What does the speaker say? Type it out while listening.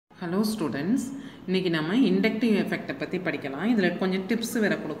Hello students, இன்னைக்கு நம்ம inductive effect பத்தி படிக்கலாம். இதுல கொஞ்சம் டிப்ஸ்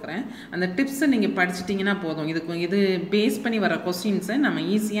வேற கொடுக்கிறேன். அந்த டிப்ஸ் நீங்க படிச்சிட்டீங்கன்னா போதும். இது பேஸ் பண்ணி வர क्वेश्चंस நம்ம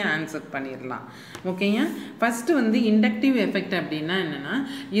ஈஸியா ஆன்சர் பண்ணிரலாம். ஓகேயா? ஃபர்ஸ்ட் வந்து inductive effect அப்படினா என்னன்னா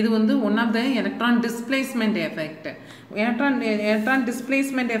இது வந்து one of the electron displacement effect. Electron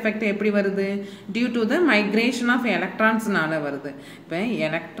displacement effect எப்படி வருது? Due to the migration of electrons னால வருது. இப்போ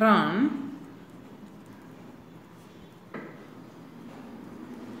electron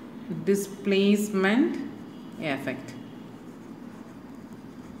displacement effect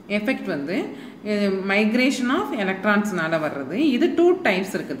வந்து migration of electrons னால வர்றது. இது two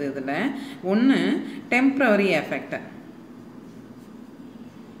types இருக்குது. இதுல ஒன்னு temporary effect.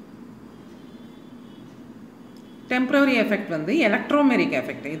 Temporary effect வந்து electromeric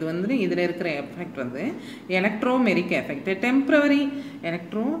effect. இது வந்து இதுல இருக்கிற effect வந்து electromeric effect.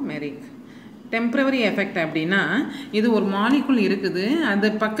 Temporary effect அப்படினா இது ஒரு மாலிகுல் இருக்குது, அது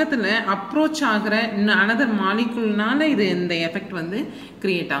பக்கத்துல அப்ரோச் ஆகுற another மாலிகுல்னால இது இந்த எஃபெக்ட் வந்து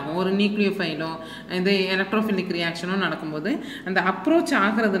கிரியேட் ஆகும். ஒரு நியூக்ளியோஃபைலோ இந்த எலக்ட்ரோஃபிலிக் ரியாக்ஷனோ நடக்கும்போது அந்த அப்ரோச்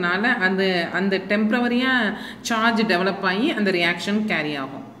ஆகிறதுனால அந்த டெம்பரரியா சார்ஜ் டெவலப் ஆகி அந்த ரியாக்ஷன் கேரி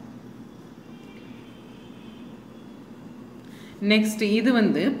ஆகும். நெக்ஸ்ட் இது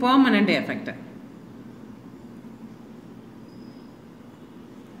வந்து permanent effect.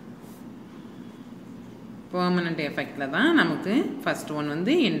 Permanent effect la dhaan namakku first one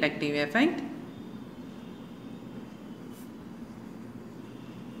vandu inductive effect,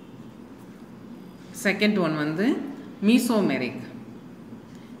 second one vandu mesomeric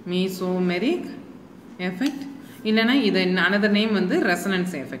effect, illana idu another name vandu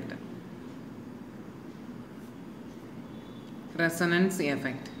resonance effect.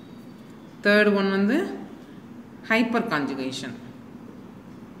 Third one vandu hyperconjugation.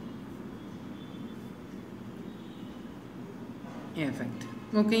 Effect.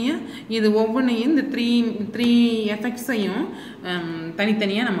 Okay, இது ஒவ்வொன்றையும் இந்த three எஃபெக்ட்ஸையும்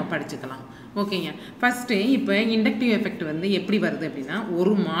தனித்தனியாக நம்ம படிச்சுக்கலாம். ஓகேங்க. First இப்போ inductive effect வந்து எப்படி வருது அப்படின்னா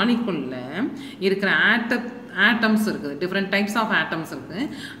ஒரு மாலிகுல்ல இருக்கிற ஆட்டம்ஸ் இருக்குது, டிஃப்ரெண்ட் டைப்ஸ் ஆஃப் ஆட்டம்ஸ் இருக்குது,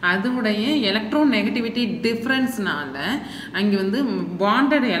 அதோடைய எலக்ட்ரோநெகட்டிவிட்டி டிஃப்ரென்ஸ்னால அங்கே வந்து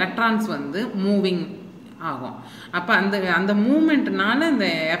பாண்டட் எலக்ட்ரான்ஸ் வந்து மூவிங் ஆகும். அப்போ அந்த மூமெண்ட்னால அந்த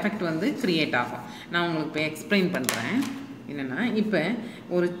எஃபெக்ட் வந்து கிரியேட் ஆகும். நான் உங்களுக்கு இப்போ எக்ஸ்பிளைன் பண்ணுறேன். என்னன்னா இப்போ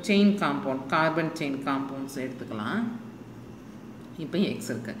ஒரு chain compound, carbon chain compounds எடுத்துக்கலாம். இப்போ எக்ஸ்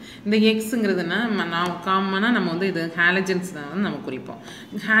இருக்குது. இந்த எக்ஸுங்கிறதுனா காமனாக நம்ம வந்து இது ஹாலஜன்ஸ் தான் வந்து நம்ம குறிப்போம்.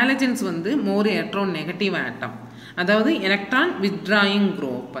 ஹாலஜன்ஸ் வந்து மோர் எலக்ட்ரோநெகட்டிவ் ஆட்டம், அதாவது எலக்ட்ரான் வித்ட்ராயிங்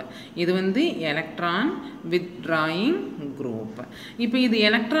குரூப். இது வந்து எலக்ட்ரான் வித்ட்ராயிங் குரூப். இப்போ இது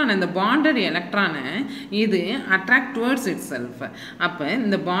எலக்ட்ரான், இந்த பாண்டட் எலக்ட்ரானை இது அட்ராக்ட் டுவர்ட்ஸ் இட் செல்ஃப். அப்போ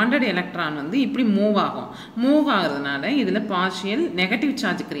இந்த பாண்டட் எலக்ட்ரான் வந்து இப்படி மூவ் ஆகுறதுனால இதில் பார்ஷியல் நெகட்டிவ்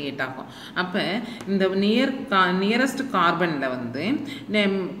சார்ஜ் கிரியேட் ஆகும். அப்போ இந்த நியரஸ்ட் கார்பனில் வந்து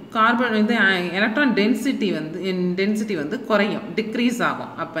கார்பன் வந்து எலக்ட்ரான் டென்சிட்டி வந்து குறையும், டிக்ரீஸ்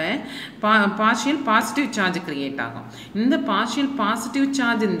ஆகும். அப்போ பார்ஷியல் பாசிட்டிவ் சார்ஜ் கிரியேட் ஆகும். இந்த பார்ஷியல் பாசிட்டிவ்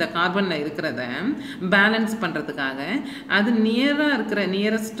சார்ஜ் இந்த கார்பனில் இருக்கிறத பேலன்ஸ் பண்ணுறதுக்காக அது நியராக இருக்கிற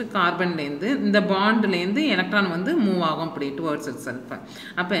நியரஸ்ட் கார்பன்லேருந்து இந்த பாண்ட்லேருந்து எலக்ட்ரான் வந்து மூவ் ஆகும் அப்படி டுவர்ட்ஸ் இட் செல்ஃப்.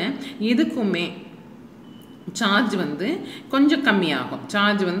 அப்போ இதுக்குமே சார்ஜ் வந்து கொஞ்சம்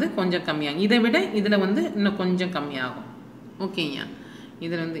கம்மியாகும். இதை விட இதில் வந்து இன்னும் கொஞ்சம் கம்மியாகும். ஓகேயா?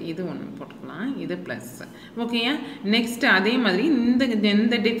 இதில் வந்து இது ஒன்று போட்டுக்கலாம், இது ப்ளஸ். ஓகேயா? நெக்ஸ்ட் அதே மாதிரி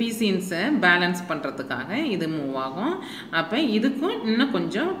இந்த டெஃபிசியன்ஸை பேலன்ஸ் பண்ணுறதுக்காக இது மூவ் ஆகும். அப்போ இதுக்கும் இன்னும்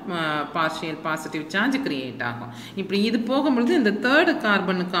கொஞ்சம் பார்ஷியல் பாசிட்டிவ் சார்ஜ் கிரியேட் ஆகும். இப்படி இது போகும்பொழுது இந்த தேர்டு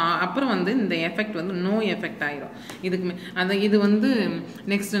கார்பனுக்கு அப்புறம் வந்து இந்த எஃபெக்ட் வந்து நோ எஃபெக்ட் ஆயிரும். இது வந்து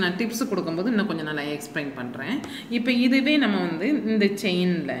நெக்ஸ்ட் நான் டிப்ஸ் கொடுக்கும்போது இன்னும் கொஞ்சம் நல்லா எக்ஸ்பிளைன் பண்ணுறேன். இப்போ இதுவே நம்ம வந்து இந்த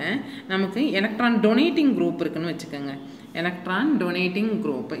செயினில் நமக்கு எலக்ட்ரான் டொனேட்டிங் குரூப் இருக்குன்னு வச்சுக்கோங்க. எலக்ட்ரான் டொனேட்டிங்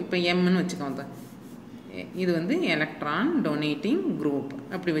குரூப் இப்போ எம்னு வச்சுக்கோங்க. இது வந்து எலக்ட்ரான் டொனேட்டிங் குரூப்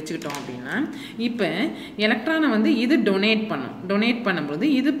அப்படி வச்சுக்கிட்டோம் அப்படின்னா இப்போ எலக்ட்ரானை வந்து இது டொனேட் பண்ணும்போது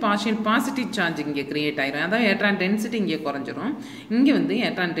இது பார்ஷியல் பாசிட்டிவ் சார்ஜ் இங்கே கிரியேட் ஆகிரும். அதாவது எலக்ட்ரான் டென்சிட்டி இங்கே குறைஞ்சிரும், இங்கே வந்து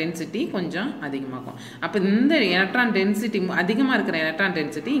எலக்ட்ரான் டென்சிட்டி கொஞ்சம் அதிகமாகும். அப்போ இந்த எலக்ட்ரான் டென்சிட்டி அதிகமாக இருக்கிற எலக்ட்ரான்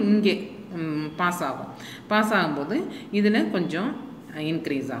டென்சிட்டி இங்கே பாஸ் ஆகும்போது இதில் கொஞ்சம்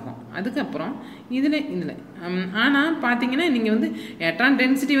இன்க்ரீஸ் ஆகும். அதுக்கப்புறம் இதில் ஆனால் பார்த்தீங்கன்னா நீங்கள் வந்து எலக்ட்ரான்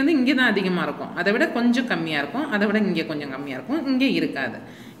டென்சிட்டி வந்து இங்கே தான் அதிகமாக இருக்கும், அதை விட கொஞ்சம் கம்மியாக இருக்கும், அதை விட இங்கே கொஞ்சம் கம்மியாக இருக்கும், இங்கே இருக்காது.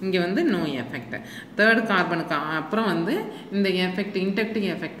 இங்கே வந்து நோ எஃபெக்ட். தேர்ட் கார்பனுக்கு அப்புறம் வந்து இந்த எஃபெக்ட் இண்டக்டிவ்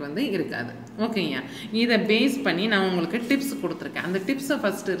எஃபெக்ட் வந்து இருக்காது. ஓகேயா? இதை பேஸ் பண்ணி நான் உங்களுக்கு டிப்ஸ் கொடுத்துருக்கேன். அந்த டிப்ஸை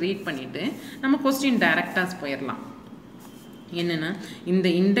ஃபஸ்ட்டு ரீட் பண்ணிவிட்டு நம்ம கொஸ்டின் டைரக்டாக போயிடலாம். என்னென்னா இந்த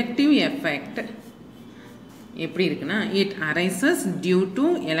இண்டக்டிவ் எஃபெக்ட் எப்படி இருக்குன்னா it arises due to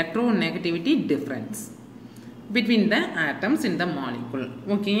electronegativity difference between the atoms in the molecule.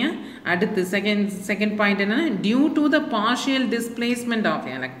 Okay, அடுத்து second point என்னன்னா due to the partial displacement of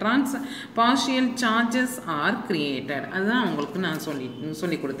electrons partial charges are created. அதுதான் உங்களுக்கு நான்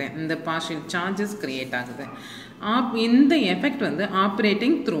சொல்லி கொடுத்தேன். இந்த partial charges create ஆகுது. இந்த எஃபெக்ட் வந்து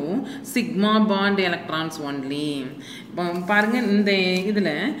operating through sigma bond electrons only. பாருங்க இந்த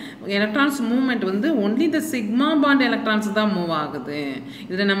இதில் எலக்ட்ரான்ஸ் மூவ்மெண்ட் வந்து ஒன்லி இந்த சிக்மா பாண்ட் எலக்ட்ரான்ஸ் தான் மூவ் ஆகுது.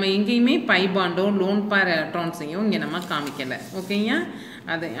 இதில் நம்ம எங்கேயுமே பை பாண்டோ லோன் பேர் எலக்ட்ரான்ஸையும் இங்கே நம்ம காமிக்கலை. ஓகேங்க,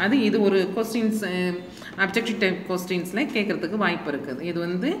 அது இது ஒரு கொஸ்டின்ஸ் அப்ஜெக்டிவ் டைப் கொஸ்டின்ஸில் கேட்குறதுக்கு வாய்ப்பு இருக்குது. இது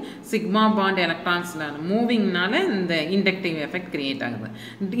வந்து சிக்மா பாண்ட் எலக்ட்ரான்ஸில் மூவிங்னால இந்த இண்டக்டிவ் எஃபெக்ட் கிரியேட் ஆகுது.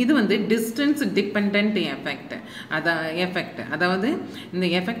 இது வந்து டிஸ்டன்ஸ் டிபெண்ட் எஃபெக்ட், அதாவது இந்த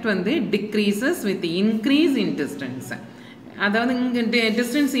எஃபெக்ட் வந்து decreases with increase in distance. அதாவது இங்கே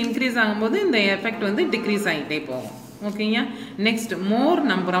டிஸ்டன்ஸ் இன்க்ரீஸ் ஆகும்போது இந்த எஃபெக்ட் வந்து டிக்ரீஸ் ஆகிட்டே போகும். ஓகேங்க, next more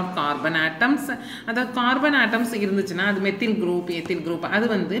number of carbon atoms. அதாவது கார்பன் ஆட்டம்ஸ் இருந்துச்சுன்னா அது மெத்தில் குரூப் எத்தில் குரூப், அது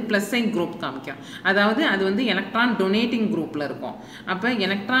வந்து ப்ளஸ் சைன் குரூப் காமிக்கும். அதாவது அது வந்து எலக்ட்ரான் டொனேட்டிங் குரூப்பில் இருக்கும். அப்போ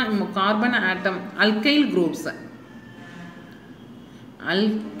electron carbon atom alkyl groups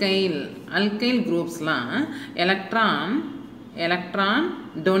alkyl குரூப்ஸ்லாம் electron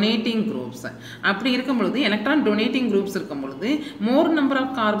donating groups. அப்படி இருக்கும் பொழுது எலக்ட்ரான் டொனேட்டிங் குரூப்ஸ் இருக்கும் பொழுது more number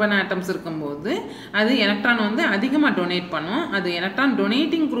of carbon atoms இருக்கும்போது அது எலக்ட்ரான் வந்து அதிகமாக டொனேட் பண்ணும். அது எலக்ட்ரான்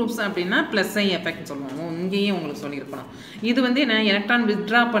டொனேட்டிங் குரூப்ஸ் அப்படின்னா ப்ளஸ் ஐ எஃபெக்ட் சொல்லுவோம். இங்கேயே உங்களுக்கு சொல்லியிருக்கணும். இது வந்து என்ன, எலக்ட்ரான்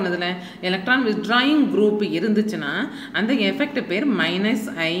வித்ட்ரா பண்ணதில் எலக்ட்ரான் வித்ட்ராயிங் குரூப் இருந்துச்சுன்னா அந்த எஃபெக்ட் பேர் மைனஸ்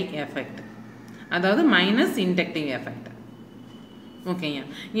ஐ எஃபெக்ட், அதாவது மைனஸ் இண்டக்டிவ் எஃபெக்ட். ஓகேங்க,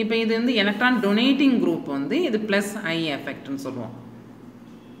 இப்போ இது வந்து எலக்ட்ரான் டொனேட்டிங் குரூப் வந்து இது ப்ளஸ் ஐ எஃபெக்ட்னு சொல்லுவோம்.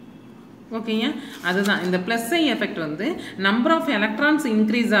 ஓகேங்க, அதுதான் இந்த ப்ளஸ் ஐ எஃபெக்ட் வந்து நம்பர் ஆஃப் எலக்ட்ரான்ஸ்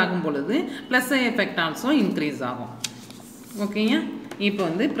இன்க்ரீஸ் ஆகும் பொழுது ப்ளஸ் ஐ எஃபெக்ட் ஆல்சோ இன்க்ரீஸ் ஆகும். ஓகேங்க, இப்போ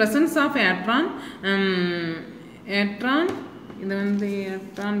வந்து ப்ரெசன்ஸ் ஆஃப் எலக்ட்ரான் இது வந்து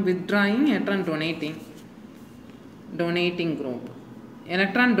electron withdrawing electron donating group.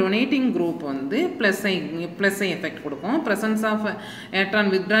 Electron donating group வந்து ப்ளஸ் ஐ எஃபெக்ட் கொடுக்கும். Presence of electron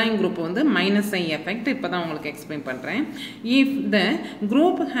withdrawing group வந்து மைனஸ் ஐ எஃபெக்ட். இப்போ தான் உங்களுக்கு எக்ஸ்பிளைன் பண்ணுறேன். If the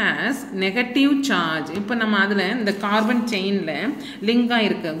group has negative charge, இப்போ நம்ம அதில் இந்த கார்பன் செயினில் லிங்காக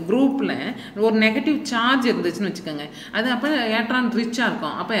இருக்க குரூப்பில் ஒரு நெகட்டிவ் சார்ஜ் இருந்துச்சுன்னு வச்சுக்கோங்க, அது அப்போ எலக்ட்ரான் ரிச்சாக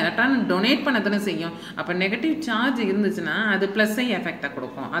இருக்கும். அப்போ எலக்ட்ரான் டொனேட் பண்ண தானே செய்யும். அப்போ நெகட்டிவ் சார்ஜ் இருந்துச்சுன்னா அது ப்ளஸ் ஐ எஃபெக்டை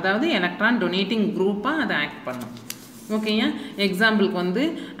கொடுக்கும். அதாவது எலக்ட்ரான் டொனேட்டிங் குரூப்பாக அதை ஆக்ட் பண்ணும். ஓகேங்க, எக்ஸாம்பிளுக்கு வந்து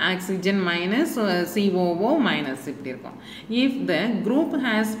ஆக்சிஜன் மைனஸ் சிஓஓ மைனஸ் இப்படி இருக்கும். If the group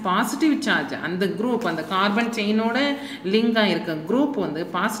has positive charge, அந்த குரூப் அந்த கார்பன் செயினோட லிங்காக இருக்க குரூப் வந்து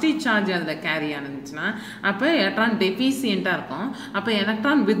பாசிட்டிவ் சார்ஜ் அதில் கேரி ஆனிச்சுன்னா அப்போ எலக்ட்ரான் டெஃபிசியண்ட்டாக இருக்கும். அப்போ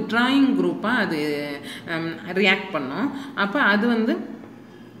எலக்ட்ரான் வித்ட்ராயிங் குரூப்பாக அது ரியாக்ட் பண்ணும். அப்போ அது வந்து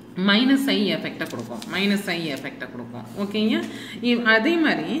மைனஸ் ஐ எஃபெக்டை கொடுக்கும். ஓகேங்க, அதே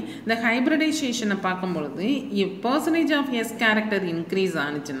மாதிரி இந்த ஹைப்ரிடைசேஷனை பார்க்கும்பொழுது percentage of S character increase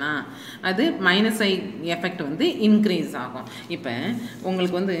ஆனிச்சுன்னா அது மைனஸ் ஐ எஃபெக்ட் வந்து இன்க்ரீஸ் ஆகும். இப்போ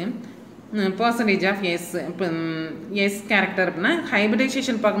உங்களுக்கு வந்து பர்சன்டேஜ் ஆஃப் எஸ், இப்போ எஸ் கேரக்டர் அப்படின்னா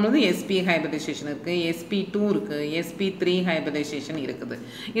ஹைப்ரிடைசேஷன் பார்க்கும்போது எஸ்பி ஹைப்ரிடைசேஷன் இருக்குது, SP2 இருக்குது, SP3 ஹைப்ரிடைசேஷன் இருக்குது.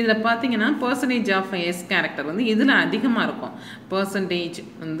 இதில் பார்த்தீங்கன்னா பர்சன்டேஜ் ஆஃப் எஸ் கேரக்டர் வந்து இதில் அதிகமாக இருக்கும். பர்சன்டேஜ்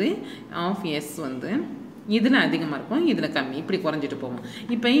வந்து ஆஃப் எஸ் வந்து இதில் அதிகமாக இருக்கும், இதில் கம்மி, இப்படி குறைஞ்சிட்டு போகும்.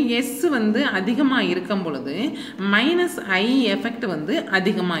 இப்போ எஸ் வந்து அதிகமாக இருக்கும் பொழுது மைனஸ் ஐ எஃபெக்ட் வந்து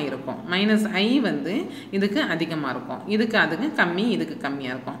அதிகமாக இருக்கும். மைனஸ் ஐ வந்து இதுக்கு அதிகமாக இருக்கும், அதுக்கு கம்மி, இதுக்கு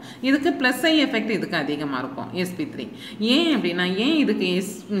கம்மியாக இருக்கும். இதுக்கு ப்ளஸ் ஐ எஃபெக்ட் இதுக்கு அதிகமாக இருக்கும் SP3. ஏன் அப்படின்னா, ஏன் இதுக்கு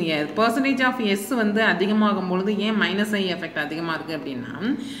பர்சன்டேஜ் ஆஃப் எஸ் வந்து அதிகமாகும் பொழுது ஏன் மைனஸ் ஐ எஃபெக்ட் அதிகமாக இருக்குது அப்படின்னா,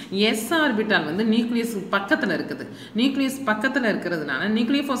 எஸ் ஆர்பிட்டால் வந்து நியூக்ளியஸ் பக்கத்தில் இருக்குது. நியூக்ளியஸ் பக்கத்தில் இருக்கிறதுனால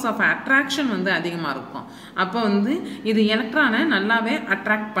நியூக்ளியர் ஃபோர்ஸ் ஆஃப் அட்ராக்ஷன் வந்து அதிகமாக இருக்கும். அப்போ வந்து இது எலக்ட்ரானை நல்லாவே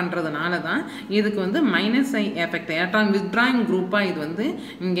அட்ராக்ட் பண்ணுறதுனால தான் இதுக்கு வந்து மைனஸ் ஐ எஃபெக்ட், எலக்ட்ரான் வித்ட்ராயிங் குரூப்பாக இது வந்து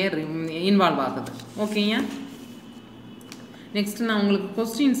இங்கே இன்வால்வ் ஆகுது. ஓகேங்க, நெக்ஸ்ட் நான் உங்களுக்கு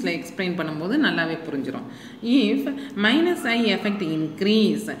கொஸ்டின்ஸில் எக்ஸ்பிளைன் பண்ணும்போது நல்லாவே புரிஞ்சிடும். If minus I effect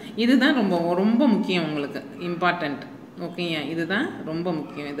increase, இதுதான் ரொம்ப முக்கியம், உங்களுக்கு இம்பார்ட்டண்ட். ஓகேங்க, இதுதான் ரொம்ப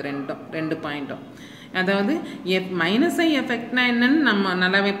முக்கியம். இது ரெண்டு பாயிண்ட்டும். அதாவது மைனஸ் ஐ எஃபெக்ட்னா என்னன்னு நம்ம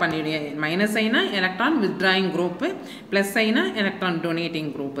நல்லாவே பண்ணிடுவோம். Minus Aina electron withdrawing group, plus Aina electron donating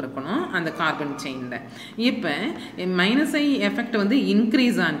group இருக்கணும் அந்த கார்பன் செயினில். இப்போ மைனஸ் ஐ எஃபெக்ட் வந்து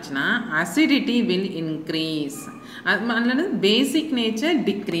இன்க்ரீஸ் ஆனிச்சுன்னா அசிடிட்டி வில் இன்க்ரீஸ், அல்லது பேசிக் நேச்சர்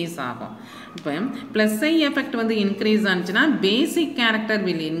டிக்ரீஸ் ஆகும். இப்போ ப்ளஸ் ஐ எஃபெக்ட் வந்து increase ஆனிச்சுன்னா basic character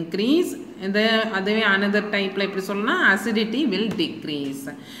will increase, அதுவே another டைப்பில் எப்படி சொல்லலாம், acidity will decrease.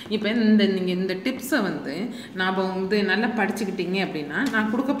 இப்போ நீங்கள் இந்த டிப்ஸை வந்து நான் வந்து நல்லா படிச்சுக்கிட்டீங்க அப்படின்னா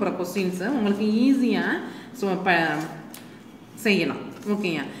நான் கொடுக்க போகிற கொஸ்டின்ஸை உங்களுக்கு ஈஸியாக செய்யலாம்.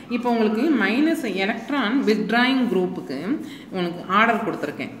 ஓகேயா, இப்போ உங்களுக்கு மைனஸ் எலக்ட்ரான் வித்ட்ராயிங் குரூப்புக்கு உங்களுக்கு ஆர்டர்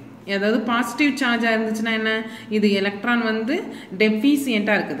கொடுத்துருக்கேன். அதாவது பாசிட்டிவ் சார்ஜாக இருந்துச்சுன்னா என்ன, இது எலக்ட்ரான் வந்து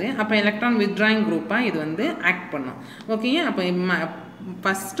டெஃபிசியண்ட்டாக இருக்குது, அப்போ எலக்ட்ரான் வித்ட்ராயிங் குரூப்பாக இது வந்து ஆக்ட் பண்ணும். ஓகேயா, அப்போ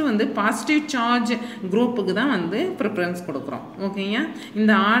ஃபஸ்ட்டு வந்து பாசிட்டிவ் சார்ஜ் குரூப்புக்கு தான் வந்து ப்ரிஃபரன்ஸ் கொடுக்குறோம். ஓகேயா,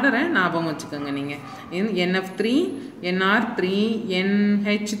 இந்த ஆர்டரை ஞாபகம் வச்சுக்கோங்க. நீங்கள் NF3 NR3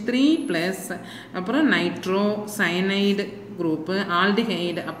 NH3 ப்ளஸ் அப்புறம் நைட்ரோ சயனைடு குரூப்பு,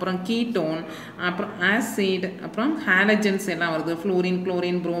 ஆல்டிஹைடு, அப்புறம் கீட்டோன், அப்புறம் ஆசிட், அப்புறம் ஹாலஜன்ஸ் எல்லாம் வருது, ஃப்ளூரின்,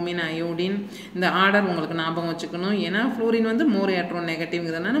 குளோரின், புரோமின், அயோடின். இந்த ஆர்டர் உங்களுக்கு ஞாபகம் வச்சுக்கணும். ஏன்னா ஃப்ளூரின் வந்து மோர் எலக்ட்ரான்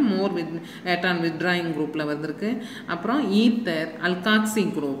நெகட்டிவ்ங்கிறதுனால மோர் எலக்ட்ரான் வித்ட்ராயிங் குரூப்பில் வந்திருக்கு. அப்புறம் ஈத்தர் அல்காக்சி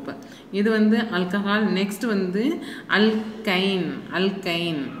குரூப், இது வந்து ஆல்கஹால். நெக்ஸ்ட் வந்து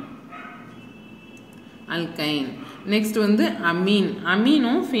அல்கைன். நெக்ஸ்ட் வந்து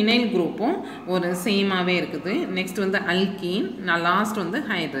அமீனும் ஃபினைல் குரூப்பும் ஒரு சேமாகவே இருக்குது. நெக்ஸ்ட் வந்து அல்கீன். லாஸ்ட் வந்து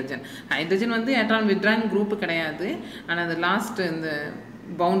ஹைட்ரஜன் வந்து எலக்ட்ரான் வித்ட்ராயிங் குரூப்பு கிடையாது, ஆனால் அது லாஸ்ட் இந்த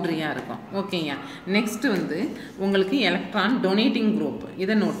பவுண்ட்ரியாக இருக்கும். ஓகேங்க, நெக்ஸ்ட் வந்து உங்களுக்கு எலக்ட்ரான் டொனேட்டிங் குரூப்,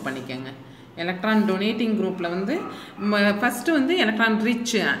 இதை நோட் பண்ணிக்கோங்க. எலக்ட்ரான் டொனேட்டிங் குரூப்பில் வந்து ஃபஸ்ட்டு வந்து எலக்ட்ரான்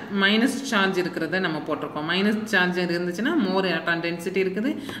ரிச் மைனஸ் சார்ஜ் இருக்கிறத நம்ம போட்டிருக்கோம். மைனஸ் சார்ஜ் இருந்துச்சுன்னா மோர் எலக்ட்ரான் டென்சிட்டி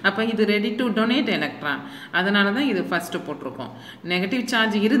இருக்குது, அப்போ இது ரெடி டு டொனேட் எலக்ட்ரான், அதனால தான் இது ஃபஸ்ட்டு போட்டிருக்கோம். நெகட்டிவ்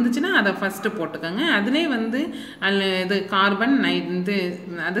சார்ஜ் இருந்துச்சுன்னா அதை ஃபஸ்ட்டு போட்டுக்கோங்க. அதிலே வந்து இது கார்பன் இது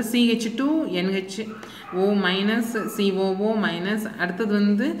அது CH2NHO மைனஸ் COO மைனஸ், அடுத்தது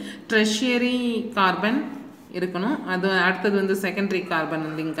வந்து ட்ரெஷியரி கார்பன் இருக்கணும், அது அடுத்தது வந்து செகண்டரி கார்பன்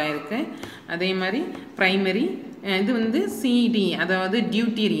லிங்க் ஆகிருக்கு. அதே மாதிரி ப்ரைமரி இது வந்து CD, அதாவது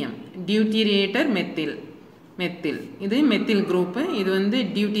டியூட்டீரியேட்டர் மெத்தில், இது மெத்தில் குரூப்பு, இது வந்து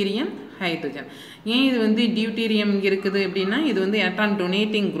டியூட்டீரியம் ஹைட்ரஜன். ஏன் இது வந்து டியூட்டீரியம் இருக்குது அப்படின்னா, இது வந்து எலக்ட்ரான்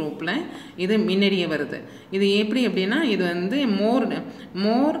டொனேட்டிங் குரூப்பில் இது முன்னாடியே வருது. இது எப்படி அப்படின்னா, இது வந்து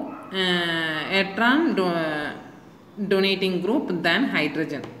மோர் எலக்ட்ரான் டொனேட்டிங் குரூப் தேன்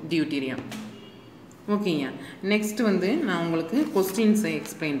ஹைட்ரஜன் டியூட்டீரியம். ஓகேங்க, நெக்ஸ்ட் வந்து நான் உங்களுக்கு கொஸ்டின்ஸை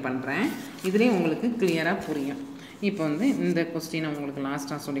எக்ஸ்பிளைன் பண்ணுறேன், இதிலே உங்களுக்கு கிளியராக புரியும். இப்போ வந்து இந்த கொஸ்டினை உங்களுக்கு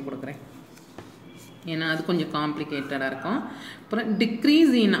லாஸ்ட்டாக சொல்லி கொடுக்குறேன், ஏன்னா அது கொஞ்சம் காம்ப்ளிகேட்டடாக இருக்கும். அப்புறம்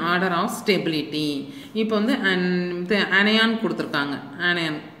decrease in order of stability. இப்போ வந்து அனையான் கொடுத்துருக்காங்க,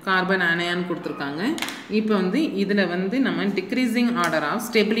 கார்பன் அனையான் கொடுத்துருக்காங்க. இப்போ வந்து இதில் வந்து நம்ம டிக்ரீஸிங் ஆர்டர் ஆஃப்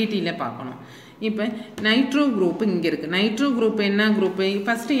ஸ்டெபிலிட்டியில் பார்க்கணும். இப்போ நைட்ரோ குரூப்பு இங்கே இருக்குது. நைட்ரோ குரூப் என்ன குரூப்பு,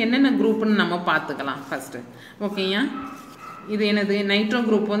 ஃபஸ்ட்டு என்னென்ன குரூப்புன்னு நம்ம பார்த்துக்கலாம் ஃபஸ்ட்டு. ஓகேயா, இது என்னது, நைட்ரோ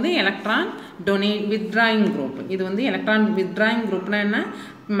குரூப் வந்து எலக்ட்ரான் வித்ட்ராயிங் குரூப். இது வந்து எலக்ட்ரான் வித்ட்ராயிங் குரூப்னா என்ன,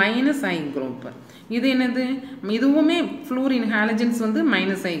 -I குரூப். இது என்னது, இதுவுமே ஃப்ளூரின் ஹாலஜன்ஸ் வந்து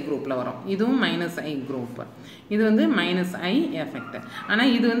 -I குரூப்பில் வரும், இதுவும் -I குரூப். இது வந்து -I எஃபெக்ட்.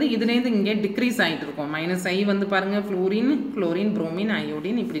 ஆனால் இது வந்து இதுலேருந்து இங்கே டிக்ரீஸ் ஆகிட்டு இருக்கும். -I வந்து பாருங்கள், ஃப்ளூரின், குளோரின், புரோமின்,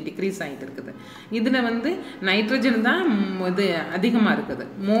 அயோடின் இப்படி டிக்ரீஸ் ஆகிட்டு இருக்குது. இதில் வந்து நைட்ரஜன் தான் இது அதிகமாக இருக்குது,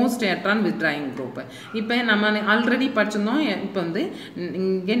 மோஸ்ட் எலக்ட்ரான் வித்ட்ராயிங் குரூப். இப்போ நம்ம ஆல்ரெடி படிச்சிருந்தோம், இப்போ வந்து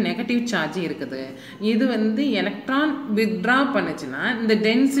இங்கே நெகட்டிவ் சார்ஜ் இருக்குது. இது வந்து எலக்ட்ரான் வித்ட்ரா பண்ணுச்சுன்னா இந்த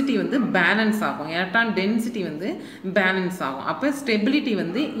டென்சிட்டி வந்து பேலன்ஸ் ஆகும், எலக்ட்ரான் டென்சிட்டி வந்து பேலன்ஸ் ஆகும், அப்போ ஸ்டெபிலிட்டி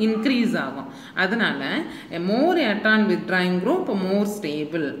வந்து இன்க்ரீஸ் ஆகும். அதனால more electron withdrawing group more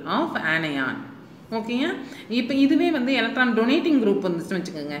stable of anion. ஓகேயா, இப்போ இதுவே வந்து எலக்ட்ரான் டொனேட்டிங் குரூப் வந்துச்சுன்னு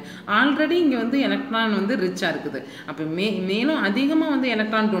வச்சுக்கோங்க, ஆல்ரெடி இங்கே வந்து எலக்ட்ரான் வந்து ரிச்சாக இருக்குது. அப்போ மேலும் அதிகமாக வந்து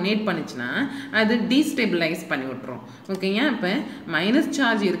எலக்ட்ரான் டொனேட் பண்ணிச்சுன்னா அது டீஸ்டெபிளைஸ் பண்ணி விட்டுரும். ஓகேயா, இப்போ மைனஸ்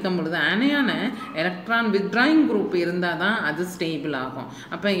சார்ஜ் இருக்கும் பொழுது அனையான எலக்ட்ரான் வித்ட்ராயிங் குரூப் இருந்தால் தான் அது ஸ்டேபிள் ஆகும்.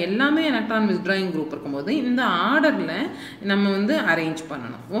 அப்போ எல்லாமே எலக்ட்ரான் வித்ட்ராயிங் குரூப் இருக்கும்போது இந்த ஆர்டரில் நம்ம வந்து அரேஞ்ச்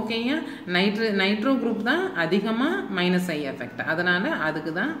பண்ணணும். ஓகேயா, நைட்ரோ குரூப் தான் அதிகமாக -I எஃபெக்ட், அதனால்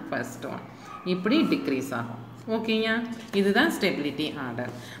அதுக்கு தான் ஃபர்ஸ்ட் ஒன் இப்படி டிக்ரீஸ் ஆகும். ஓகேயா, இதுதான் ஸ்டெபிலிட்டி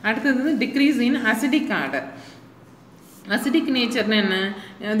ஆர்டர். அடுத்தது decrease in acidic order. Acidic நேச்சர்னா என்ன,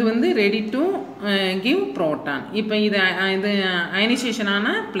 அது வந்து ரெடி டு கிவ் ப்ரோட்டான். இப்போ இது அயனைசேஷன்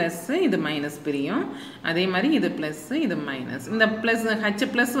ஆனால் ப்ளஸ்ஸு, இது மைனஸ் பிரியும். அதே மாதிரி இது ப்ளஸ்ஸு, இது மைனஸ். இந்த ப்ளஸ்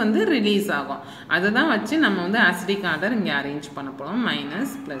H+ வந்து ரிலீஸ் ஆகும். அதை தான் வச்சு நம்ம வந்து அசிடிக் ஆர்டர் இங்கே அரேஞ்ச் பண்ண போகிறோம்.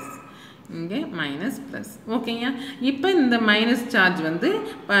 மைனஸ் ப்ளஸ், இங்கே மைனஸ் ப்ளஸ். ஓகேங்க. இப்போ இந்த மைனஸ் சார்ஜ் வந்து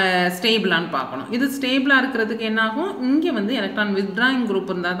ஸ்டேபிளான்னு பார்க்கணும். இது ஸ்டேபிளாக இருக்கிறதுக்கு என்னாகும், இங்கே வந்து எலக்ட்ரான் வித்ட்ராயிங்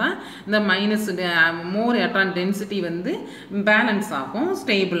குரூப் இருந்தால் தான் இந்த மைனஸ் மோர் எலக்ட்ரான் டென்சிட்டி வந்து பேலன்ஸ் ஆகும்,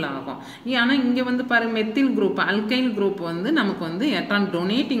 ஸ்டேபிள் ஆகும். ஆனால் இங்கே வந்து பாரு மெத்தில் குரூப் அல்கைல் குரூப் வந்து நமக்கு வந்து எலக்ட்ரான்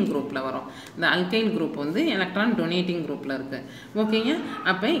டொனேட்டிங் குரூப்பில் வரும். இந்த அல்கைல் குரூப் வந்து எலக்ட்ரான் டொனேட்டிங் குரூப்பில் இருக்குது. ஓகேங்க.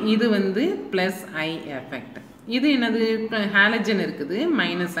 அப்போ இது வந்து ப்ளஸ் ஐ எஃபெக்ட். இது என்னது, ஹாலஜன் இருக்குது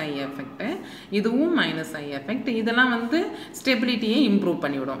மைனஸ் ஐ எஃபெக்ட், இதுவும் மைனஸ் ஐ எஃபெக்ட். இதெல்லாம் வந்து ஸ்டெபிலிட்டியை இம்ப்ரூவ்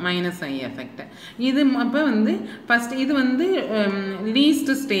பண்ணிவிடும் மைனஸ் ஐ எஃபெக்ட். இது அப்போ வந்து ஃபஸ்ட் இது வந்து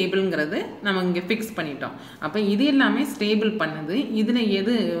லீஸ்ட் ஸ்டேபிள்ங்கிறது நம்ம இங்கே ஃபிக்ஸ் பண்ணிட்டோம். அப்போ இது எல்லாமே ஸ்டேபிள் பண்ணுது. இதில்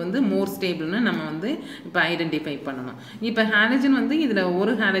எது வந்து மோர் ஸ்டேபிள்னு நம்ம வந்து இப்போ ஐடென்டிஃபை பண்ணணும். இப்போ ஹாலஜன் வந்து இதில்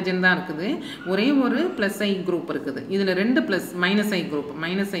ஒரு ஹாலஜன் தான் இருக்குது, ஒரே ஒரு ப்ளஸ் ஐ குரூப் இருக்குது. இதில் 2 ப்ளஸ் மைனஸ் ஐ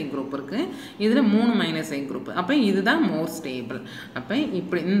குரூப் இருக்குது, இதில் 3 மைனஸ் ஐ குரூப். அப்போ இதுதான் மோர் ஸ்டேபிள். அப்போ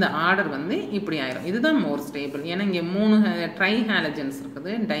இப்படி இந்த ஆர்டர் வந்து இப்படி ஆயிரும். இதுதான் மோர் ஸ்டேபிள். ஏன்னா இங்கே 3 ட்ரை ஹாலஜன்ஸ்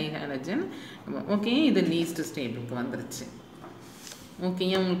இருக்குது, டை ஹாலஜன். ஓகே, இது லீஸ்ட் ஸ்டேபிளுக்கு வந்துருச்சு.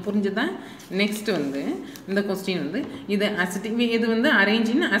 ஓகேங்க, உங்களுக்கு புரிஞ்சுதா? நெக்ஸ்ட் வந்து இந்த கொஸ்டின் வந்து இது அசிடிக், இது வந்து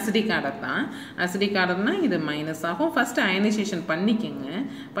அரேஞ்சின் அசிடிக் ஆர்டர் தான். அசிடிக் ஆர்டர்னால் இது மைனஸ் ஆகும். ஃபஸ்ட்டு அயனைசேஷன் பண்ணிக்கோங்க,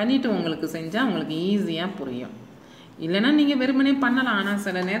 பண்ணிவிட்டு உங்களுக்கு செஞ்சால் உங்களுக்கு ஈஸியாக புரியும். இல்லைனா நீங்கள் வெறுமனே பண்ணலாம், ஆனால்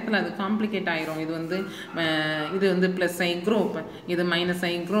சில நேரத்தில் அது காம்ப்ளிகேட் ஆகிரும். இது வந்து ப்ளஸ் ஐ குரூப், இது மைனஸ்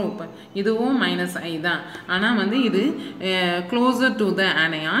ஐ குரூப், இதுவும் மைனஸ் ஐ தான். ஆனால் வந்து இது க்ளோசர் டு த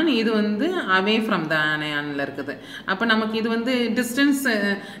ஆனையான், இது வந்து அவே ஃப்ரம் த ஆனையானில் இருக்குது. அப்போ நமக்கு இது வந்து டிஸ்டன்ஸ்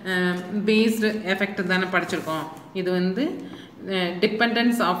பேஸ்டு எஃபெக்ட் தானே படிச்சிருக்கோம். இது வந்து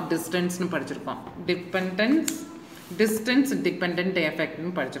டிபெண்டன்ஸ் ஆஃப் டிஸ்டன்ஸ்னு படிச்சிருக்கோம். டிஸ்டன்ஸ் டிபெண்ட்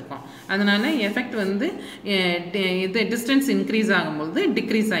எஃபெக்ட்னு படிச்சிருக்கோம். அதனால எஃபெக்ட் வந்து இது டிஸ்டன்ஸ் இன்க்ரீஸ் ஆகும்போது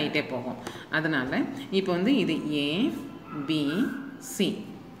டிக்ரீஸ் ஆகிட்டே போகும். அதனால் இப்போ வந்து இது ஏ பி சி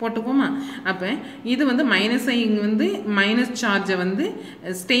போட்டுக்கோமா. அப்போ இது வந்து மைனஸ் ஐ வந்து மைனஸ் சார்ஜை வந்து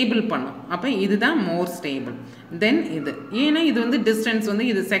ஸ்டேபிள் பண்ணும். அப்போ இதுதான் மோர் ஸ்டேபிள். தென் இது ஏன்னா இது வந்து டிஸ்டன்ஸ் வந்து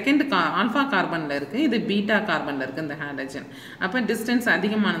இது செகண்ட் ஆல்ஃபா கார்பனில் இருக்குது, இது பீட்டா கார்பனில் இருக்குது இந்த ஹைட்ரஜன். அப்போ டிஸ்டன்ஸ்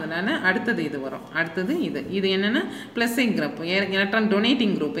அதிகமானதுனால அடுத்தது இது வரும். அடுத்தது இது என்னென்னா ப்ளஸ் ஐ group, electron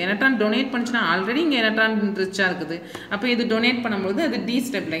donating group. Electron donate பண்ணிச்சுன்னா already இங்கே எலக்ட்ரான் ரிச்சாக இருக்குது. அப்போ இது டொனேட் பண்ணும்போது அது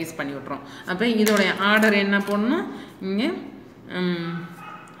டீஸ்டெபிளைஸ் பண்ணி விட்றோம். அப்போ இதோடைய ஆர்டர் என்ன பண்ணணும், இங்கே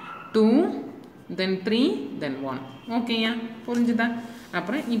 2 then 3 then 1. ஓகேயா, புரிஞ்சுதா?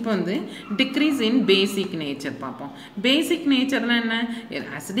 அப்புறம் இப்போ வந்து டிக்ரீஸ் இன் பேசிக் நேச்சர் பார்ப்போம். பேசிக் நேச்சர்னா என்ன,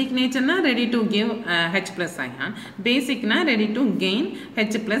 acidic நேச்சர்னா ready to give H plus ion, பேசிக்னா ready to gain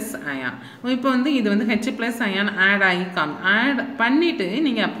H plus ion. இப்போ வந்து இது வந்து ஹெச் ப்ளஸ் அயான் ஆட் ஆகி ஆட் பண்ணிவிட்டு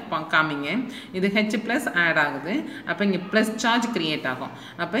நீங்கள் காமிங்க, இது ஹெச் ப்ளஸ் ஆட் ஆகுது. அப்போ இங்கே ப்ளஸ் சார்ஜ் க்ரியேட் ஆகும்.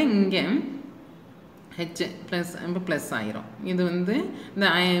 அப்போ இங்கே ஹெச் ப்ளஸ் ப்ளஸ் ஆயிரும். இது வந்து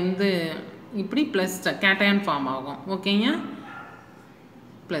இந்த இப்படி ப்ளஸ் கேட்டயான் ஃபார்ம் ஆகும். ஓகேங்க,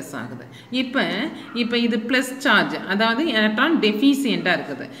 ப்ளஸ் ஆகுது. இப்போ இது ப்ளஸ் சார்ஜ், அதாவது எலக்ட்ரான் டெஃபிசியண்ட்டாக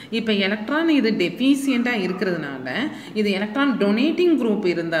இருக்குது. இப்போ எலக்ட்ரான் இது டெஃபிசியண்ட்டாக இருக்கிறதுனால இது எலக்ட்ரான் டொனேட்டிங் குரூப்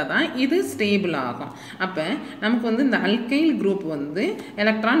இருந்தால் தான் இது ஸ்டேபிள் ஆகும். அப்போ நமக்கு வந்து இந்த அல்கைல் குரூப் வந்து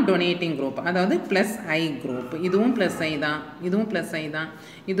எலக்ட்ரான் டொனேட்டிங் குரூப், அதாவது ப்ளஸ் ஐ குரூப். இதுவும் ப்ளஸ் ஐ தான், இதுவும் ப்ளஸ் ஐ தான்,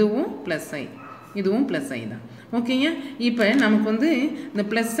 இதுவும் ப்ளஸ் ஐ, இதுவும் ப்ளஸ் ஐ தான். ஓகேங்க. இப்போ நமக்கு வந்து இந்த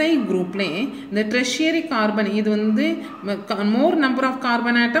ப்ளஸ் ஐ குரூப்லேயே இந்த ட்ரெஷியரி கார்பன், இது வந்து more number of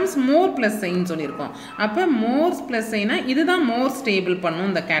carbon atoms more plus ஐன்னு சொல்லியிருக்கோம். அப்போ மோர் ப்ளஸ் ஐனா இதுதான் மோர் ஸ்டேபிள் பண்ணும்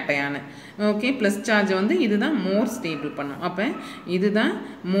இந்த கேட்டையானு. ஓகே, ப்ளஸ் சார்ஜ் வந்து இதுதான் மோர் ஸ்டேபிள் பண்ணும். அப்போ இதுதான்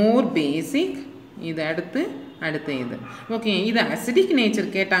மோர் பேசிக், இது அடுத்து இது. ஓகே, இது அசிடிக் நேச்சர்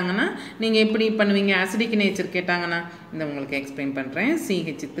கேட்டாங்கன்னா நீங்கள் எப்படி பண்ணுவீங்க? அசிடிக் நேச்சர் கேட்டாங்கன்னா இந்த உங்களுக்கு எக்ஸ்பிளைன் பண்ணுறேன்.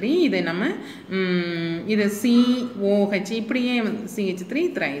 CH3 இதை நம்ம இது COH இப்படியே CH3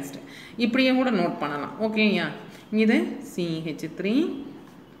 த்ரைஸ்டு இப்படியே கூட நோட் பண்ணலாம். ஓகேயா, இது CH3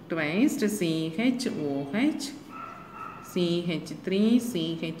 ட்வைஸ்டு CHOH, CH3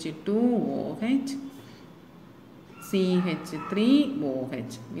 CH2OH,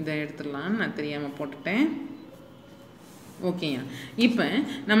 CH3OH. இதை எடுத்துடலாம், நான் தெரியாமல் போட்டுட்டேன். ஓகேயா, இப்போ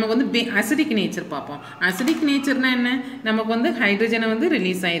நமக்கு வந்து அசிடிக் நேச்சர் பார்ப்போம். அசிடிக் நேச்சர்னா என்ன, நமக்கு வந்து ஹைட்ரஜனை வந்து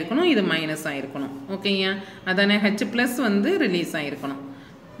ரிலீஸ் ஆகிருக்கணும், இது மைனஸ் ஆகிருக்கணும். ஓகேயா, அதானே H ப்ளஸ் வந்து ரிலீஸ் ஆகிருக்கணும்,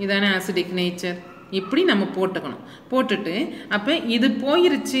 இதானே அசிடிக் நேச்சர். இப்படி நம்ம போட்டுக்கணும். போட்டுட்டு அப்போ இது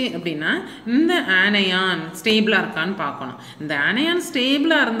போயிருச்சு அப்படின்னா இந்த ஆனையான் ஸ்டேபிளாக இருக்கான்னு பார்க்கணும். இந்த ஆனையான்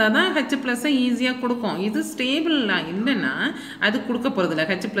ஸ்டேபிளாக இருந்தால் தான் ஹெச் ப்ளஸ்ஸை ஈஸியாக கொடுக்கும். இது ஸ்டேபிளாக இல்லைன்னா அது கொடுக்க போகிறதில்ல,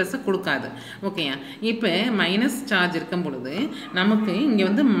 ஹெச் ப்ளஸ்ஸை கொடுக்காது. ஓகேயா, இப்போ மைனஸ் சார்ஜ் இருக்கும் பொழுது நமக்கு இங்கே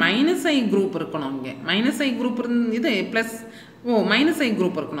வந்து மைனஸ் ஐ குரூப் இருக்கணும். இங்கே மைனஸ் ஐ குரூப் இது ப்ளஸ் ஓ மைனஸ் ஐ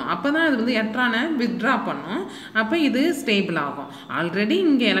குரூப் இருக்கணும். அப்போ தான் அது வந்து எலக்ட்ரானை வித்ட்ரா பண்ணும். அப்போ இது ஸ்டேபிள் ஆகும். ஆல்ரெடி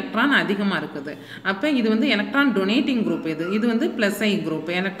இங்கே எலக்ட்ரான் அதிகமாக இருக்குது. அப்போ இது வந்து எலக்ட்ரான் டொனேட்டிங் குரூப். இது வந்து ப்ளஸ் ஐ group,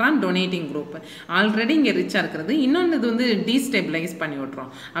 electron donating group. Already இங்கே ரிச்சாக இருக்கிறது. இன்னொன்று இது வந்து டீஸ்டேபிளைஸ் பண்ணி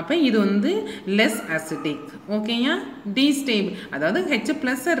விட்றோம். அப்போ இது வந்து லெஸ் அசிடிக். ஓகேயா? டீஸ்டேபிள், அதாவது ஹெச்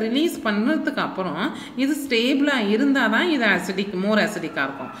ப்ளஸ்ஸை ரிலீஸ் பண்ணுறதுக்கு அப்புறம் இது ஸ்டேபிளாக இருந்தால் தான் இது அசிடிக், மோர் அசிடிக்காக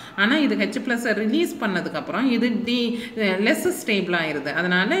இருக்கும். ஆனால் இது ஹெச் ப்ளஸ்ஸை ரிலீஸ் பண்ணதுக்கப்புறம் இது லெஸ் ஸ்டேபிள் ஆயிருது.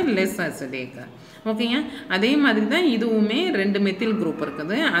 அதனால லெஸ் அசிடிக். ஓகேங்க? அதே மாதிரி தான் இதுவுமே 2 மெத்தில் குரூப்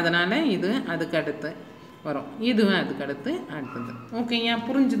இருக்குது. அதனால இது அதுக்கு அடுத்து வரும், இதுவும் அதுக்கு அடுத்து அடுத்தது. ஓகேங்க?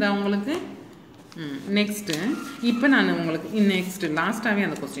 புரிஞ்சுதா உங்களுக்கு? நெக்ஸ்ட்டு இப்போ நான் உங்களுக்கு நெக்ஸ்ட்டு லாஸ்ட்டாகவே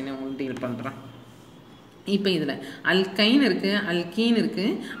அந்த கொஸ்டினை உங்களுக்கு டீல் பண்ணுறேன். இப்போ இதில் அல்கைன் இருக்குது, அல்கீன் இருக்குது,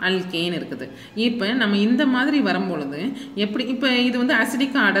 அல்கேன் இருக்குது. இப்போ நம்ம இந்த மாதிரி வரும்பொழுது எப்படி, இப்போ இது வந்து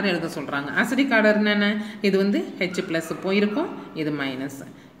அசிடிக் ஆர்டர் எழுத சொல்கிறாங்க. அசிடிக் ஆர்டர் என்னென்ன? இது வந்து ஹெச் ப்ளஸ் போயிருக்கும், இது மைனஸ்.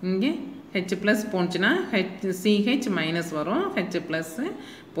 இங்கே ஹெச் ப்ளஸ் போச்சுன்னா சிஹெச் மைனஸ் வரும், ஹெச் ப்ளஸ்ஸு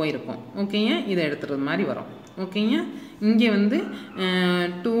போயிருக்கும். ஓகேங்க? இதை எடுத்துகிறது மாதிரி வரும். ஓகேங்க? இங்கே வந்து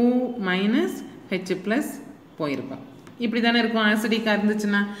 2 மைனஸ் ஹெச் ப்ளஸ் போயிருக்கும். இப்படி தானே இருக்கும் ஆசிடிக்காக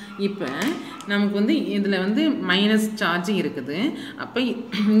இருந்துச்சுன்னா. இப்போ நமக்கு வந்து இதில் வந்து மைனஸ் சார்ஜ் இருக்குது. அப்போ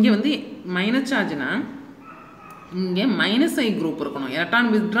இங்கே வந்து மைனஸ் சார்ஜ்னா இங்கே மைனஸ் ஐ குரூப் இருக்கணும்.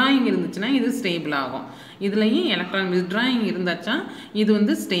 எலக்ட்ரான் வித்ட்ராயிங் இருந்துச்சுன்னா இது ஸ்டேபிள் ஆகும். இதுலேயும் எலக்ட்ரான் வித்ட்ராயிங் இருந்தாச்சா இது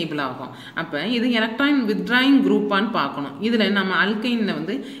வந்து ஸ்டேபிள் ஆகும். அப்போ இது எலக்ட்ரான் வித்ட்ராயிங் குரூப்பான்னு பார்க்கணும். இதில் நம்ம அல்கைனில்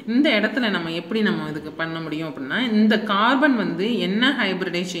வந்து இந்த இடத்துல நம்ம எப்படி நம்ம இதுக்கு பண்ண முடியும் அப்படின்னா, இந்த கார்பன் வந்து என்ன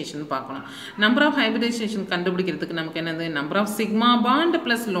ஹைப்ரிடைசேஷன் பார்க்கணும். நம்பர் ஆஃப் ஹைப்ரிடைசேஷன் கண்டுபிடிக்கிறதுக்கு நமக்கு என்னது, number of sigma bond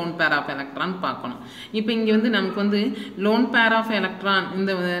plus lone pair of electron பார்க்கணும். இப்போ இங்கே வந்து நமக்கு வந்து லோன் பேர் ஆஃப் எலக்ட்ரான்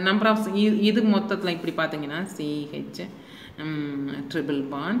இந்த நம்பர் ஆஃப் இது மொத்தத்தில் இப்படி பார்த்தீங்கன்னா சிஹெச் ட்ரிபிள்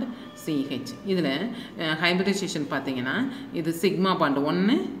பாண்ட் சிஹெச். இதில் ஹைப்ரிடைசேஷன் பார்த்தீங்கன்னா இது சிக்மா பாண்ட்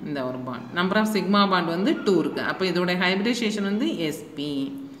 1, இந்த ஒரு bond. Number of sigma bond வந்து 2 இருக்குது. அப்போ இதோட ஹைப்ரிடைசேஷன் வந்து sp.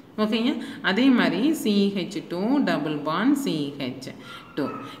 ஓகேங்க? அதே மாதிரி CH2 டபுள் பாண்ட் CH2.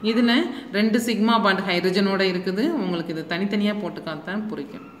 இதில் 2 சிக்மா பாண்ட் ஹைட்ரஜனோட இருக்குது. உங்களுக்கு இது தனித்தனியாக போட்டு காத்தான்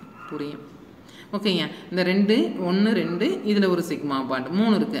புரியும். ஓகேங்க? இந்த 2 1 2 இதில் ஒரு சிக்மா பாண்ட்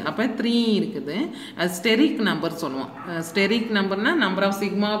 3 இருக்குது. அப்போ 3 இருக்குது. அது ஸ்டெரிக் நம்பர் சொல்லுவோம். Steric நம்பர்னா number of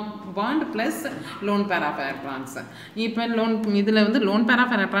sigma bond plus lone pair of electrons. இப்போ இதில் வந்து லோன் பேர்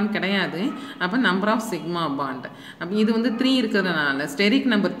ஆஃப் எலக்ட்ரான் கிடையாது. அப்போ நம்பர் ஆஃப் சிக்மா பாண்ட். அப்போ இது வந்து 3 இருக்கிறதுனால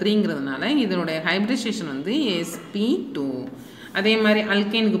ஸ்டெரிக் நம்பர் 3ங்கிறதுனால இதனுடைய ஹைப்ரிடைசேஷன் வந்து sp2. அதே மாதிரி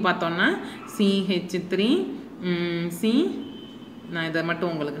அல்கேனுக்கு பார்த்தோன்னா CH3 C. நான் இதை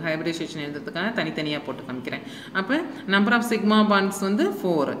மட்டும் உங்களுக்கு ஹைப்ரிடைசேஷன் எழுதுறதுக்காக தனித்தனியாக போட்டு காமிக்கிறேன். அப்போ நம்பர் ஆஃப் சிக்மா பாண்ட்ஸ் வந்து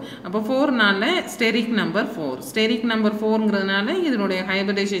 4. அப்போ 4னால ஸ்டெரிக் நம்பர் 4. ஸ்டெரிக் நம்பர் 4ங்கிறதுனால இதனுடைய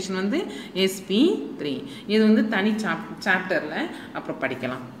ஹைப்ரிடைசேஷன் வந்து sp3. இது வந்து தனி சாப்டரில் அப்புறம்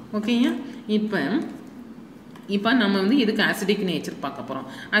படிக்கலாம். ஓகேங்க? இப்போ நம்ம வந்து இதுக்கு அசிடிக் நேச்சர் பார்க்க போகிறோம்.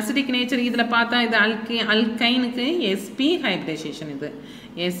 அசிடிக் நேச்சர் இதில் பார்த்தா இது அல்கைனுக்கு sp ஹைப்ரிடைசேஷன், இது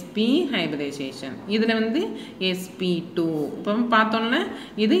sp ஹைப்ரிடைசேஷன். இதில் வந்து sp2. இப்போ பார்த்தோம்ல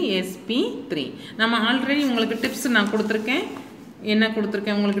இது sp3. நம்ம ஆல்ரெடி உங்களுக்கு டிப்ஸ் நான் கொடுத்துருக்கேன். என்ன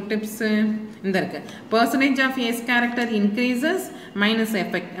கொடுத்துருக்கேன் உங்களுக்கு டிப்ஸு? இந்த இருக்குது. Percentage of S character increases, minus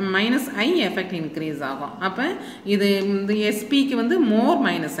I effect increase ஆகும். அப்போ இது இந்த எஸ்பிக்கு வந்து மோர்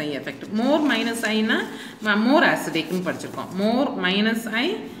மைனஸ் ஐ எஃபெக்ட். மோர் மைனஸ் ஐனா மோர் அசிடிக்னு படிச்சிருக்கோம். மோர் மைனஸ் ஐ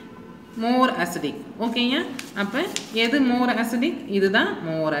மோர் அசிடிக். ஓகேங்க? அப்போ எது மோர் அசிடிக்? இதுதான்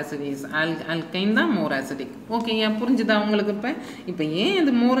மோர் அசிடிக். அல்கைன் தான் மோர் அசிடிக். ஓகேங்க? புரிஞ்சுதா உங்களுக்கு? இப்போ ஏன்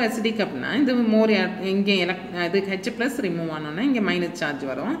இது மோர் அசிடிக் அப்படின்னா, இது மோர் இங்கே இது ஹெச் ப்ளஸ் ரிமூவ் ஆனோன்னா இங்கே மைனஸ் சார்ஜ்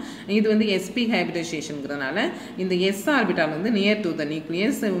வரும். இது வந்து sp ஹைப்ரிடைசேஷனுங்கிறதுனால இந்த s ஆர்பிட்டால் வந்து near to the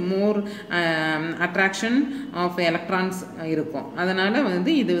nucleus more attraction of electrons இருக்கும். அதனால்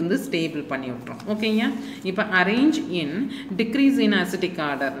வந்து இது வந்து ஸ்டேபிள் பண்ணி விட்டுரும். ஓகேங்க? இப்போ arrange in decrease in acidic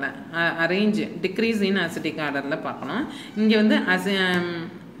ஆர்டரில், டிக்ரீஸ் இன் அசிடிக் ஆர்டரில் பார்க்கணும். இங்கே வந்து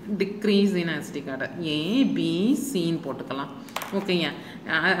டிக்ரீஸ் இன் அசிடிக் ஆர்டர் ABCன்னு போட்டுக்கலாம். ஓகேங்க?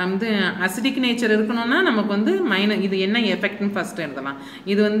 வந்து அசிடிக் நேச்சர் இருக்கணும்னா நமக்கு வந்து இது என்ன எஃபெக்ட்னு ஃபஸ்ட்டு எழுதலாம்.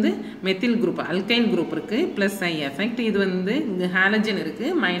 இது வந்து மெத்தில் குரூப், அல்கைல் குரூப் இருக்குது, ப்ளஸ் ஐ எஃபெக்ட். இது வந்து ஹாலஜன்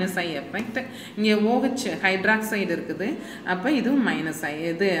இருக்குது, மைனஸ் ஐ எஃபெக்ட். இங்கே OH ஹைட்ராக்சைடு இருக்குது. அப்போ இதுவும் மைனஸ் ஐ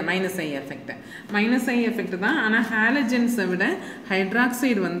எஃபெக்ட். மைனஸ் ஐ எஃபெக்ட் தான். ஆனால் ஹாலஜன்ஸை விட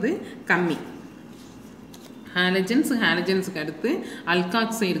ஹைட்ராக்சைடு வந்து கம்மி. ஹாலஜன்ஸுக்கு அடுத்து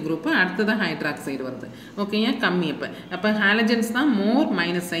அல்காக்சைடு குரூப்பு அடுத்ததான் ஹைட்ராக்சைடு வருது ஓகேயா கம்மி அப்போ ஹாலஜன்ஸ் தான் மோர்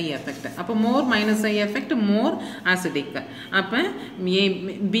மைனஸ் ஐ எஃபெக்ட் அப்போ மோர் மைனஸ் ஐ எஃபெக்ட் மோர் ஆசிடிக் அப்போ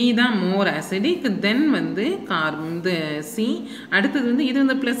பி தான் மோர் ஆசிடிக் தென் வந்து இது சி அடுத்தது வந்து இது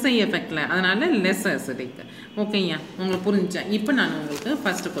வந்து ப்ளஸ் ஐ எஃபெக்டில் அதனால் லெஸ் ஆசிடிக் ஓகேயா உங்களுக்கு புரிஞ்சா இப்போ நான் உங்களுக்கு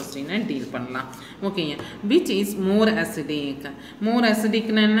ஃபர்ஸ்ட் கொஸ்டினை டீல் பண்ணலாம் ஓகேயா விச் இஸ் மோர்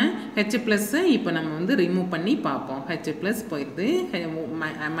ஆசிடிக்னா என்ன ஹெச் ப்ளஸ் இப்போ நம்ம வந்து ரிமூவ் பண்ணி பார்ப்போம் ஹெச் ப்ளஸ் போயிடுது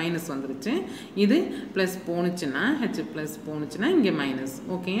மைனஸ் வந்துருச்சு இது ப்ளஸ் போணுச்சுன்னா ஹெச் ப்ளஸ் போணுச்சுன்னா இங்கே மைனஸ்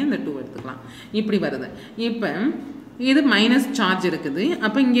ஓகே இந்த 2 எடுத்துக்கலாம் இப்படி வருது இப்போ இது மைனஸ் சார்ஜ் இருக்குது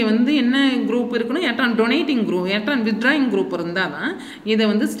அப்போ இங்கே வந்து என்ன குரூப் இருக்கணும் electron donating group electron withdrawing group இருந்தால் தான் இதை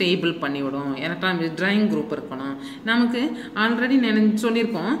வந்து ஸ்டேபிள் பண்ணிவிடும் எலக்ட்ரான் வித்ட்ராயிங் குரூப் இருக்கணும் நமக்கு ஆல்ரெடி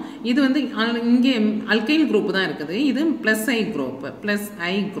சொல்லியிருக்கோம் இது வந்து இங்கே அல்கைல் குரூப் தான் இருக்குது இது ப்ளஸ் ஐ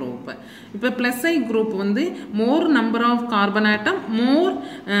குரூப் இப்போ ப்ளஸ் ஐ குரூப் வந்து more number of carbon atom more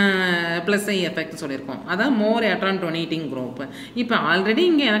plus I effect சொல்லியிருக்கோம் அதான் மோர் எலக்ட்ரான் டொனேட்டிங் குரூப் இப்போ ஆல்ரெடி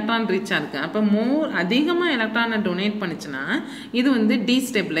இங்கே எலக்ட்ரான் ரிச்சாக இருக்குது அப்போ அதிகமாக எலக்ட்ரானை டொனேட் பண்ணுச்சுன்னா இது வந்து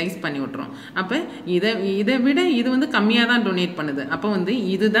டீஸ்டெபிளைஸ் பண்ணி விட்டுரும் அப்போ இதை விட இது வந்து கம்மியாக தான் டொனேட் பண்ணுது அப்போ வந்து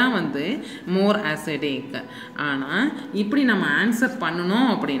இதுதான் வந்து மோர் ஆசிடிக் ஆனால் இப்படி நம்ம ஆன்சர் பண்ணணும்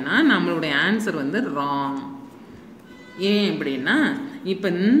அப்படின்னா நம்மளுடைய ஆன்சர் வந்து ராங் ஏன் அப்படின்னா இப்போ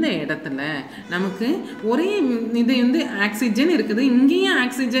இந்த இடத்துல நமக்கு ஒரே இது வந்து ஆக்சிஜன் இருக்குது இங்கேயும்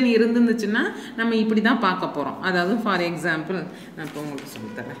ஆக்சிஜன் இருந்துச்சுன்னா நம்ம இப்படி தான் பார்க்க போகிறோம் அதாவது ஃபார் எக்ஸாம்பிள் நான் இப்போ உங்களுக்கு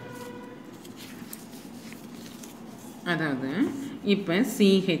சொல்லித்தரேன் அதாவது இப்போ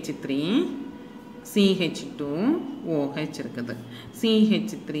CH3 CH2 OH இருக்குது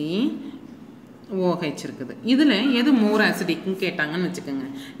CH3 OH இருக்குது இதில் எது மோர் ஆசிடிக்னு கேட்டாங்கன்னு வச்சுக்கோங்க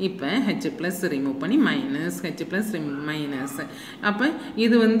இப்போ H ப்ளஸ் ரிமூவ் பண்ணி மைனஸ் H ப்ளஸ் மைனஸ் அப்போ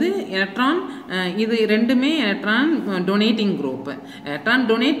இது வந்து எலக்ட்ரான் இது ரெண்டுமே electron donating group electron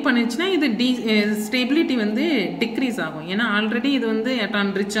donate பண்ணிச்சுன்னா இது ஸ்டெபிலிட்டி வந்து டிக்ரீஸ் ஆகும் ஏன்னா ஆல்ரெடி இது வந்து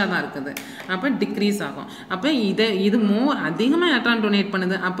எலக்ட்ரான் ரிச்சாக தான் இருக்குது அப்போ டிக்ரீஸ் ஆகும் அப்போ இது அதிகமாக எலக்ட்ரான் டொனேட்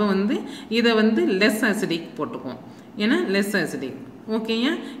பண்ணுது அப்போ வந்து இதை வந்து லெஸ் ஆசிடிக் போட்டுக்குவோம் ஏன்னா லெஸ் ஆசிடிக்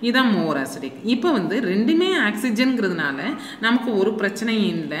ஓகேயா இதான் மோர் ஆசிடிக் இப்போ வந்து ரெண்டுமே ஆக்சிஜன்கிறதுனால நமக்கு ஒரு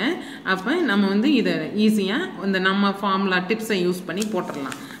பிரச்சனையும் இல்லை அப்போ நம்ம வந்து இதை ஈஸியாக இந்த நம்ம ஃபார்முலா டிப்ஸை யூஸ் பண்ணி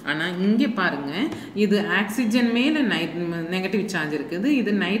போட்டுடலாம் ஆனால் இங்கே பாருங்கள் இது ஆக்சிஜன் மேலே நெகட்டிவ் சார்ஜ் இருக்குது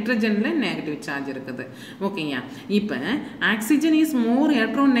இது நைட்ரஜனில் நெகட்டிவ் சார்ஜ் இருக்குது ஓகேயா இப்போ oxygen is more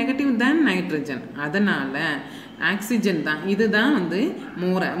electro negative than nitrogen அதனால் ஆக்சிஜன் தான் இதுதான் வந்து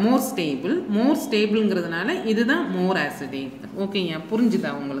மோர் ஸ்டேபிள்ங்கிறதுனால இதுதான் மோர் ஆசிடிக் ஓகேயா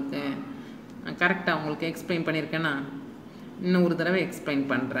புரிஞ்சுதா உங்களுக்கு கரெக்டாக உங்களுக்கு எக்ஸ்பிளைன் பண்ணியிருக்கேன்னா இன்னொரு தடவை எக்ஸ்பிளைன்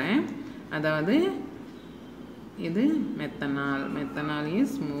பண்ணுறேன் அதாவது இது மெத்தனால்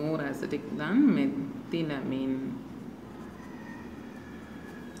இஸ் மோர் ஆசிடிக் தான் மெத்திலமீன்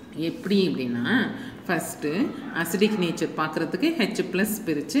எப்படி அப்படின்னா ஃபஸ்ட்டு அசிடிக் நேச்சர் பார்க்குறதுக்கு ஹெச் ப்ளஸ்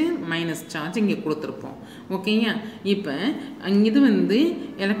பிரித்து மைனஸ் சார்ஜ் இங்கே கொடுத்துருப்போம் ஓகேயா இப்போ இது வந்து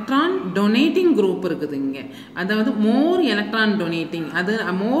எலக்ட்ரான் டொனேட்டிங் குரூப் இருக்குது இங்கே அதாவது மோர் எலக்ட்ரான் டொனேட்டிங் அது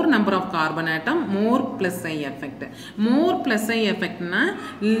more number of carbon atom more plus I effect more plus I எஃபெக்ட்னா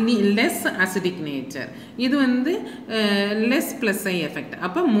less acidic nature இது வந்து லெஸ் ப்ளஸ் ஐ எஃபெக்ட்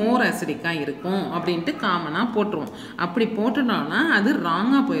அப்போ மோர் அசிடிக்காக இருக்கும் அப்படின்ட்டு காமனாக போட்டுருவோம் அப்படி போட்டுட்டோம்னா அது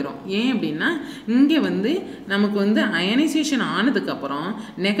ராங்காக போயிடும் ஏன் அப்படின்னா இங்கே வந்து நமக்கு வந்து அயனைசேஷன் ஆனதுக்கப்புறம்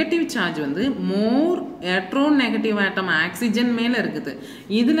நெகட்டிவ் சார்ஜ் வந்து மோர் எலக்ட்ரோ நெகட்டிவ் ஆட்டம் ஆக்சிஜன் மேலே இருக்குது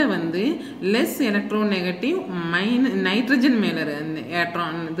இதில் வந்து லெஸ் எலக்ட்ரோ நெகட்டிவ் நைட்ரஜன் மேலே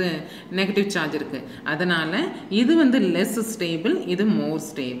எலக்ட்ரான் இது நெகட்டிவ் சார்ஜ் இருக்குது அதனால் இது வந்து லெஸ் ஸ்டேபிள் இது மோர்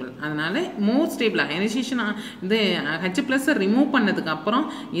ஸ்டேபிள் அதனால் மோர் ஸ்டேபிள் அயனைசேஷன் இது ஹெச் ப்ளஸை ரிமூவ் பண்ணதுக்கப்புறம்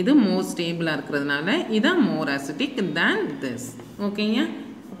இது மோர் ஸ்டேபிளாக இருக்கிறதுனால இதான் மோர் ஆசிடிக் தேன் திஸ் ஓகேங்க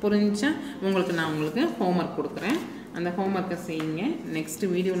புரிஞ்சா நான் உங்களுக்கு ஹோம்ஒர்க் கொடுக்குறேன் அந்த ஹோம்ஒர்க்கை செய்யுங்க நெக்ஸ்ட்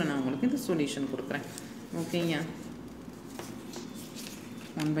வீடியோவில் நான் உங்களுக்கு இந்த சொல்யூஷன் கொடுக்குறேன் ஓகேங்க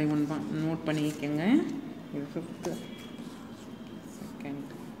 1 by 1 நோட் பண்ணிக்கோங்க இது 5th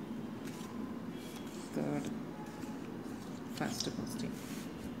 2nd 3rd 1st question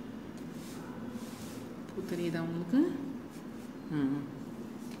தெரியுதா உங்களுக்கு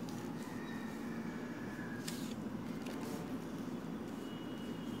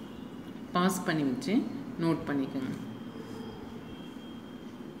பாஸ் பண்ணி வச்சு நோட் பண்ணிக்கோங்க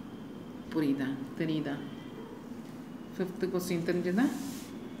புரியுதா தெரியுதா 5th கொஸ்டின் தெரிஞ்சுதா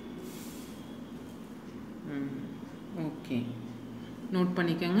ஓகே நோட்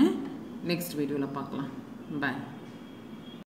பண்ணிக்கோங்க நெக்ஸ்ட் வீடியோவில் பார்க்கலாம் பாய்